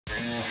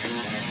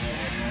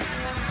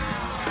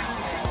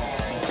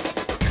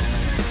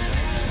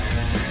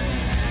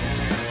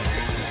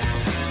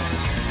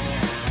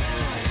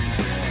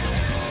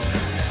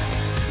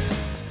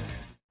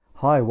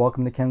Hi,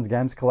 welcome to Ken's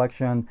Games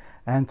Collection,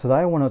 and today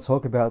I want to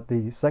talk about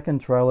the second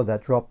trailer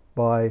that dropped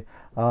by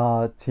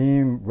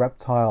Team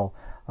Reptile,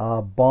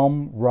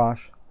 Bomb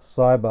Rush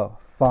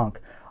Cyberfunk.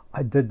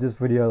 I did this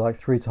video like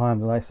 3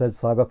 times and I said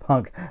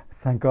Cyberpunk.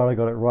 Thank God I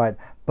got it right.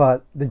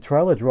 But the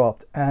trailer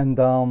dropped and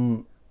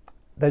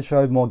they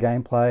showed more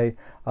gameplay.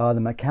 The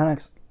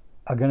mechanics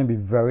are going to be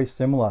very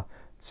similar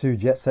to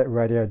Jet Set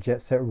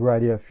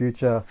Radio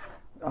Future.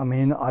 I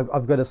mean,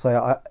 I've got to say,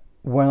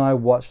 when I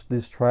watched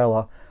this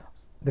trailer,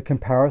 the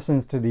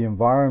comparisons to the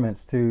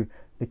environments, to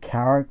the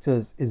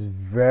characters, is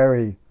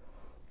very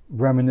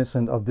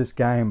reminiscent of this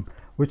game,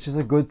 which is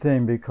a good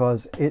thing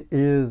because it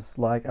is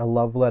like a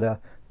love letter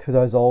to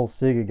those old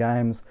Sega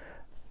games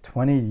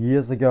 20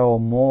 years ago or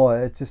more.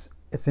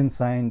 It's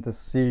insane to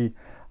see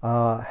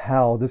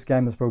how this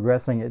game is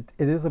progressing. It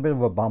is a bit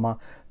of a bummer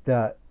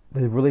that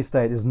the release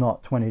date is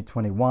not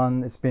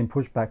 2021. It's been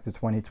pushed back to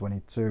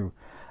 2022.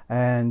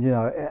 And, you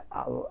know,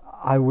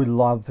 I would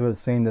love to have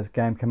seen this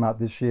game come out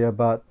this year,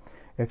 but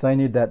if they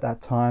need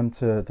that time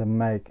to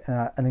make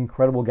an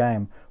incredible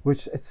game,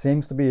 which it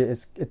seems to be,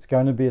 it's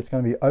going to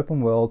be open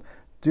world.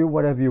 Do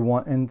whatever you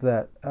want into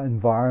that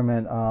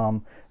environment.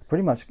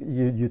 Pretty much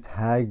you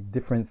tag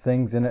different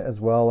things in it as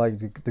well, like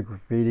the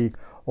graffiti,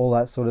 all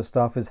that sort of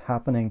stuff is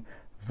happening,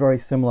 very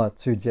similar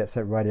to Jet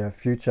Set Radio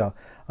Future.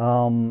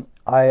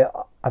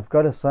 I've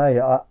got to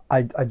say,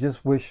 I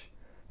just wish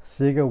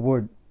Sega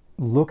would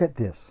look at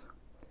this,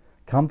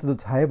 come to the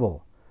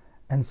table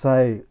and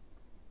say,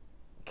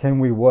 can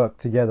we work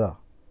together?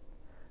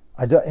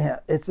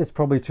 It's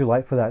probably too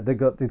late for that. They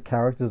got the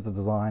characters, the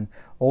design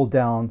all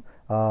down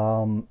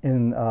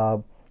in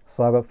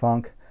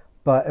Cyberpunk,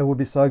 but it would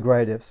be so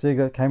great if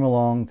Sega came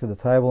along to the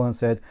table and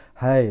said,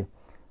 hey,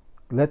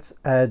 let's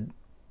add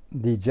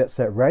the Jet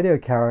Set Radio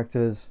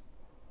characters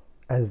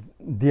as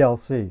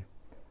DLC.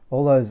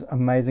 All those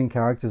amazing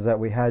characters that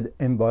we had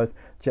in both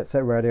Jet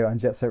Set Radio and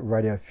Jet Set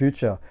Radio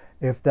Future.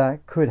 If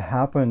that could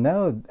happen, that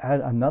would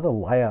add another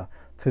layer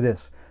to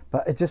this.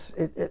 But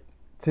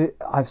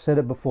I've said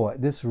it before,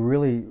 this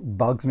really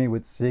bugs me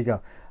with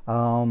Sega.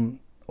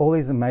 All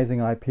these amazing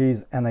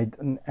IPs,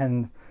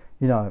 and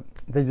you know,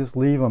 they just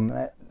leave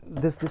them.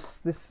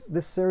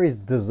 This series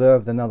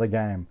deserved another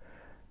game,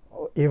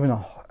 even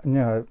you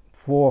know,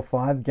 4 or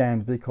 5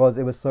 games, because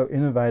it was so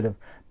innovative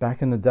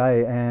back in the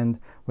day. And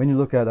when you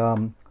look at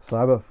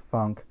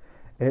Cyberpunk,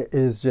 it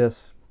is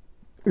just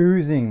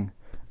oozing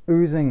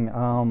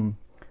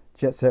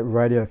Jet Set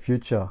Radio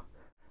Future.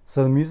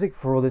 So the music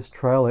for this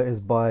trailer is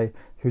by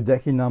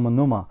Hideki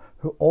Namanuma,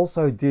 who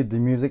also did the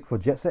music for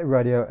Jet Set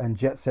Radio and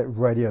Jet Set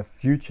Radio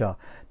Future.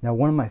 Now,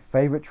 one of my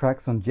favorite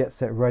tracks on Jet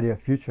Set Radio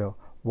Future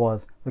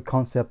was The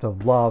Concept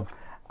of Love.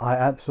 I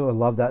absolutely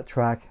love that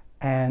track.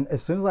 And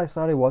as soon as I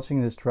started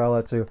watching this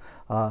trailer to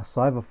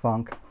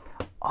Cyberpunk,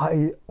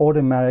 I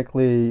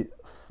automatically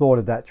thought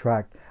of that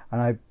track, and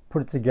I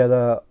put it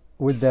together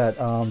with that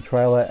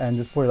trailer and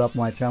just put it up on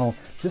my channel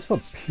just for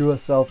pure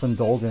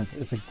self-indulgence.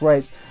 It's a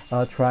great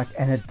track,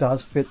 and it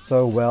does fit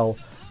so well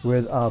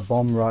with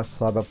Bomb Rush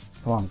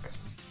Cyberfunk.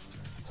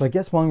 So I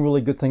guess one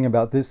really good thing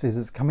about this is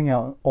it's coming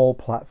out on all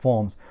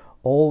platforms,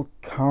 all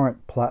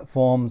current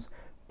platforms,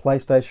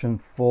 PlayStation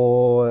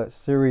 4,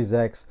 Series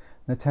X,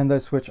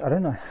 Nintendo Switch. I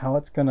don't know how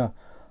it's gonna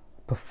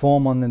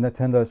perform on the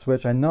Nintendo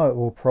Switch. I know it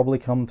will probably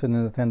come to the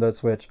Nintendo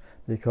Switch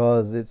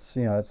because it's,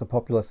 you know, it's a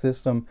popular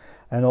system,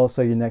 and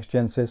also your next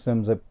gen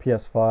systems are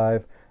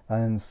PS5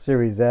 and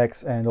Series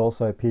X and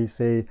also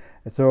PC.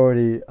 It's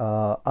already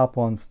up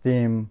on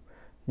Steam,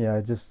 you know,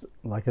 just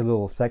like a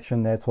little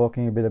section there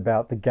talking a bit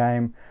about the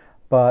game,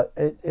 but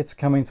it's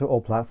coming to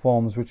all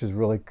platforms, which is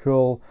really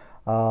cool.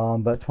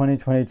 But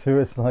 2022,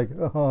 it's like,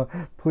 oh,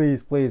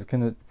 please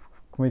can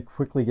we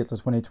quickly get to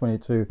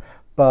 2022?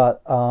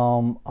 But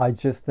I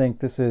just think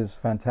this is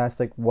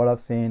fantastic. What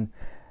I've seen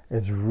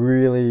is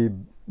really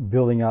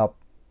building up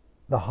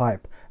the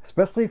hype,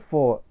 especially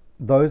for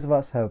those of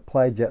us who have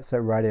played Jet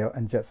Set Radio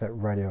and Jet Set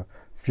Radio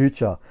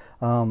Future.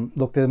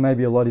 Look, there may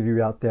be a lot of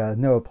you out there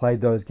who never played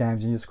those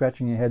games and you're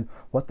scratching your head,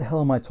 what the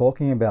hell am I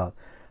talking about?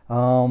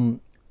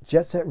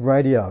 Jet Set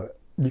Radio,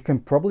 you can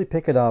probably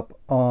pick it up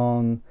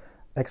on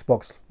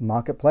Xbox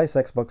Marketplace,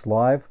 Xbox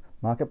Live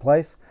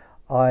Marketplace.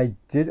 I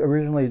did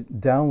originally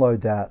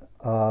download that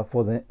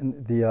for the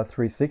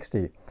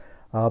 360,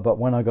 but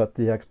when I got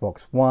the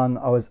Xbox One,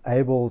 I was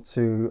able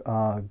to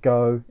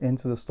go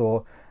into the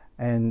store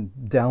and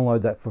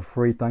download that for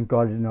free. Thank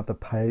God I didn't have to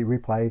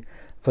replay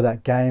for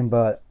that game,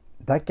 but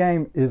that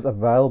game is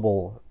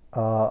available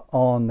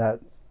on the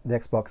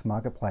Xbox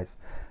Marketplace.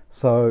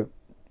 So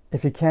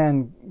if you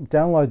can,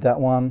 download that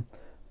one,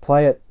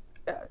 play it.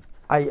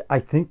 I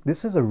think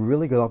this is a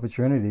really good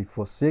opportunity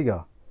for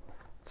Sega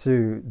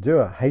to do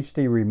a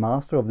HD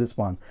remaster of this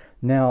one.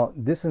 Now,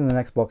 this is an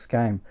Xbox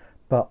game,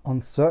 but on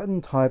certain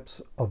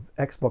types of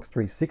Xbox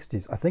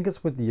 360s, I think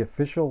it's with the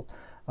official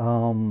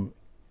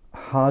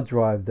hard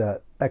drive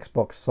that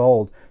Xbox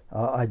sold.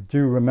 I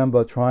do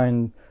remember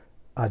trying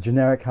a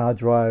generic hard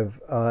drive.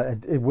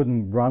 It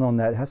wouldn't run on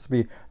that. It has to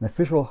be an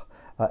official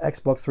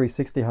Xbox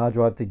 360 hard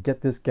drive to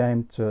get this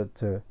game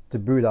to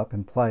boot up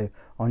and play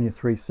on your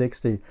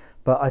 360.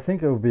 But I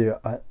think it would be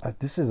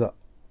this is a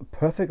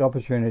perfect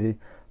opportunity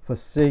for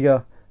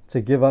Sega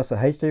to give us a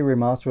HD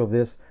remaster of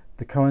this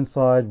to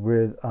coincide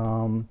with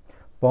Bomb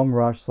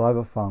Rush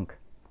Cyberfunk.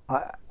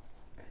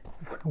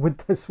 Would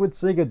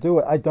Sega do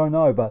it? I don't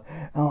know, but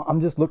I'm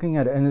just looking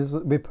at it, and this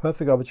would be a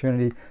perfect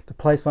opportunity to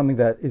play something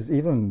that is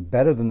even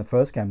better than the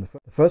first game.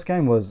 The first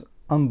game was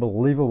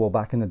unbelievable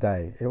back in the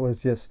day. It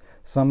was just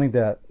something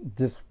that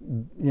just,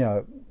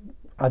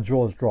 our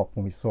jaws dropped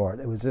when we saw it.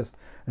 It was just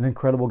an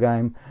incredible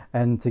game,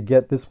 and to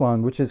get this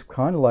one, which is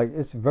kind of like,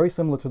 it's very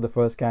similar to the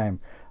first game.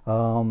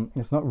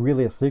 It's not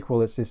really a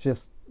sequel. It's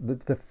just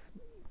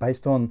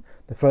based on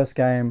the first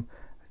game,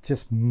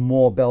 just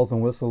more bells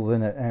and whistles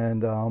in it,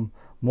 and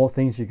more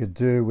things you could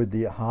do with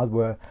the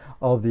hardware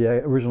of the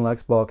original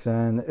Xbox,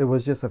 and it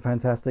was just a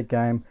fantastic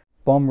game.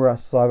 Bomb Rush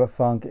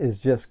Cyberfunk is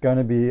just going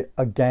to be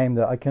a game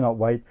that I cannot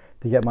wait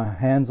to get my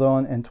hands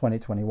on in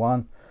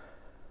 2021.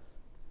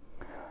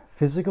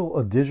 Physical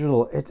or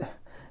digital,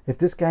 if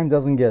this game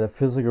doesn't get a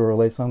physical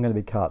release, I'm going to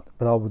be cut,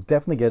 but I will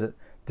definitely get it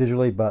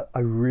digitally. But I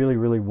really,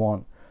 really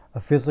want a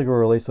physical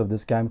release of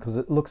this game because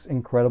it looks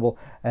incredible,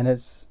 and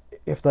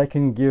if they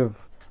can give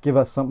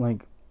us something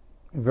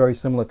very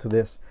similar to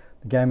this.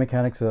 The game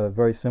mechanics are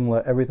very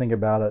similar, everything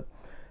about it.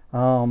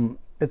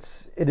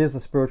 It is a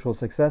spiritual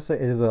successor.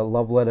 It is a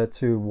love letter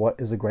to what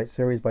is a great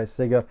series by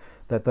Sega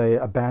that they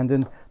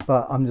abandoned.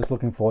 But I'm just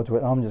looking forward to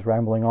it. I'm just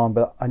rambling on.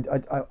 But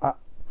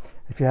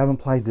if you haven't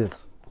played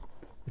this,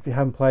 if you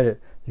haven't played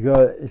it,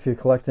 if you're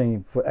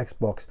collecting for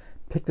Xbox,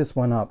 pick this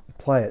one up,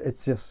 play it.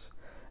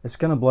 It's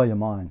going to blow your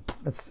mind.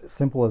 It's as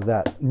simple as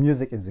that.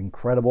 Music is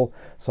incredible.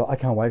 So I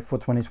can't wait for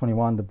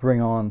 2021 to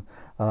bring on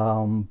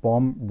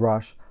Bomb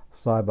Rush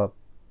Cyberfunk.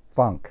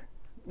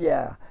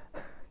 Yeah,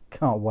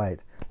 can't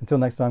wait. Until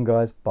next time,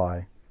 guys,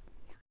 bye.